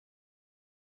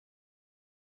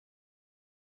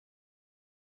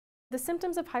The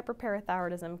symptoms of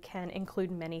hyperparathyroidism can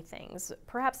include many things.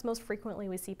 Perhaps most frequently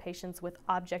we see patients with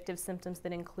objective symptoms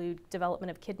that include development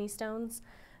of kidney stones,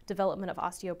 development of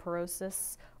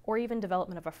osteoporosis, or even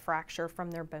development of a fracture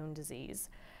from their bone disease.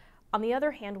 On the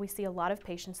other hand, we see a lot of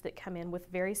patients that come in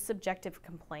with very subjective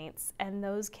complaints, and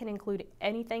those can include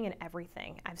anything and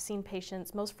everything. I've seen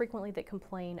patients most frequently that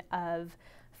complain of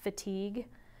fatigue,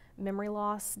 memory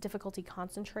loss, difficulty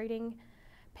concentrating.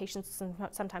 Patients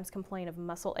sometimes complain of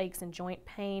muscle aches and joint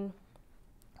pain.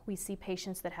 We see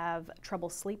patients that have trouble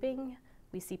sleeping.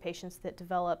 We see patients that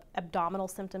develop abdominal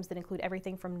symptoms that include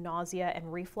everything from nausea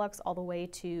and reflux all the way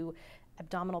to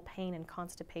abdominal pain and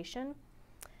constipation.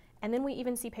 And then we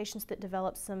even see patients that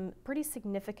develop some pretty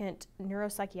significant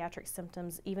neuropsychiatric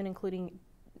symptoms, even including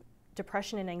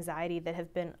depression and anxiety that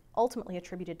have been ultimately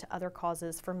attributed to other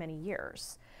causes for many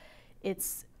years.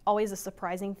 It's always a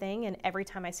surprising thing, and every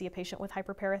time I see a patient with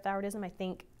hyperparathyroidism, I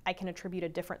think I can attribute a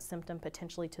different symptom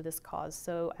potentially to this cause.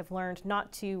 So I've learned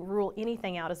not to rule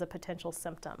anything out as a potential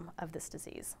symptom of this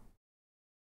disease.